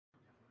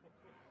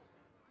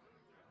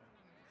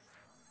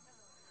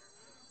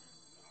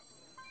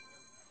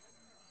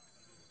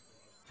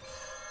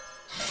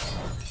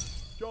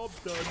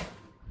done.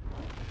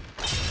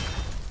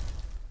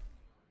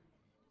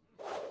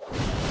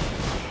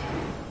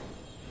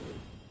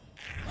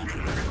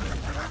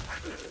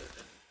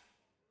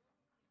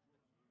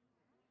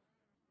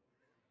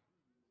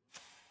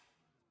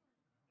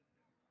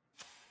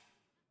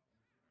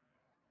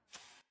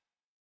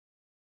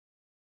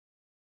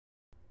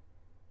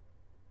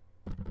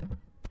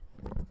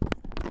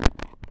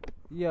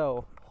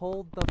 Yo,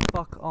 hold the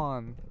fuck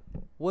on.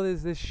 What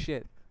is this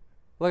shit?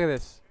 Look at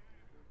this.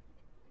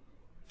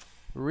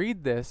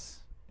 Read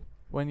this.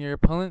 When your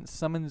opponent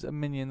summons a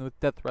minion with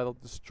death rattle,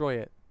 destroy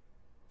it.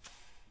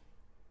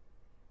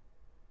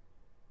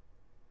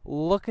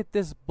 Look at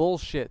this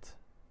bullshit.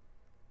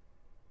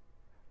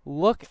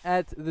 Look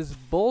at this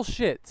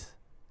bullshit.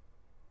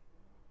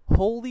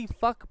 Holy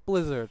fuck,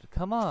 Blizzard.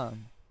 Come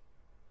on.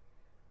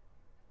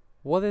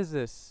 What is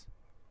this?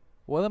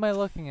 What am I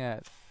looking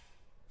at?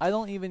 I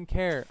don't even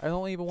care. I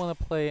don't even want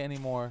to play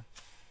anymore.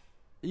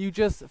 You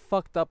just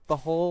fucked up the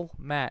whole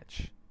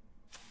match.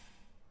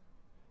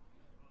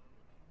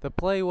 The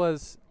play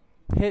was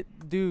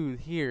hit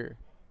dude here.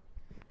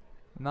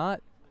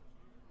 Not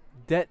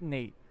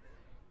detonate.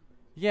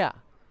 Yeah.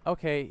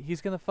 Okay,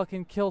 he's gonna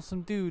fucking kill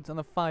some dudes on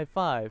a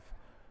 5-5.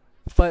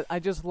 But I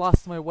just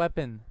lost my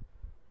weapon.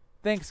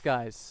 Thanks,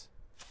 guys.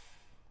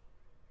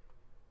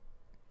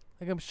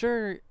 Like, I'm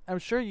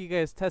sure you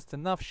guys test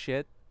enough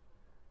shit.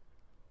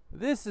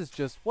 This is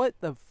just, what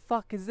the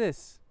fuck is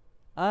this?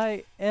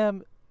 I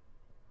am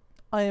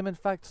in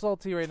fact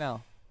salty right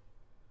now.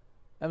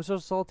 I'm so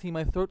salty,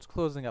 my throat's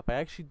closing up. I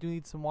actually do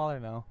need some water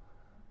now.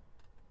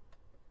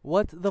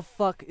 What the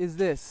fuck is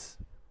this?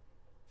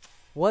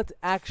 What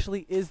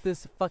actually is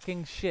this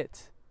fucking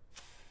shit?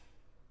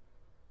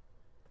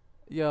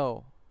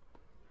 Yo.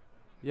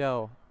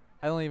 Yo.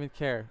 I don't even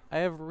care. I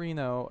have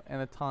Reno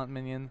and a taunt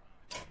minion.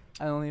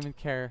 I don't even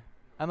care.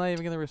 I'm not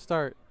even gonna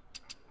restart.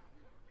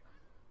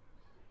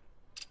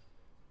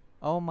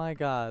 Oh my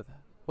god.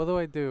 What do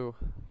I do?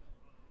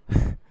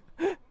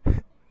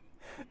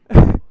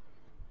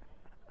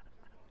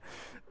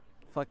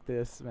 Fuck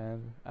this,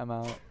 man. I'm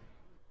out.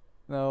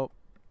 Nope.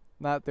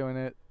 Not doing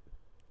it.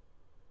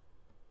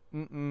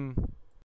 Mm-mm.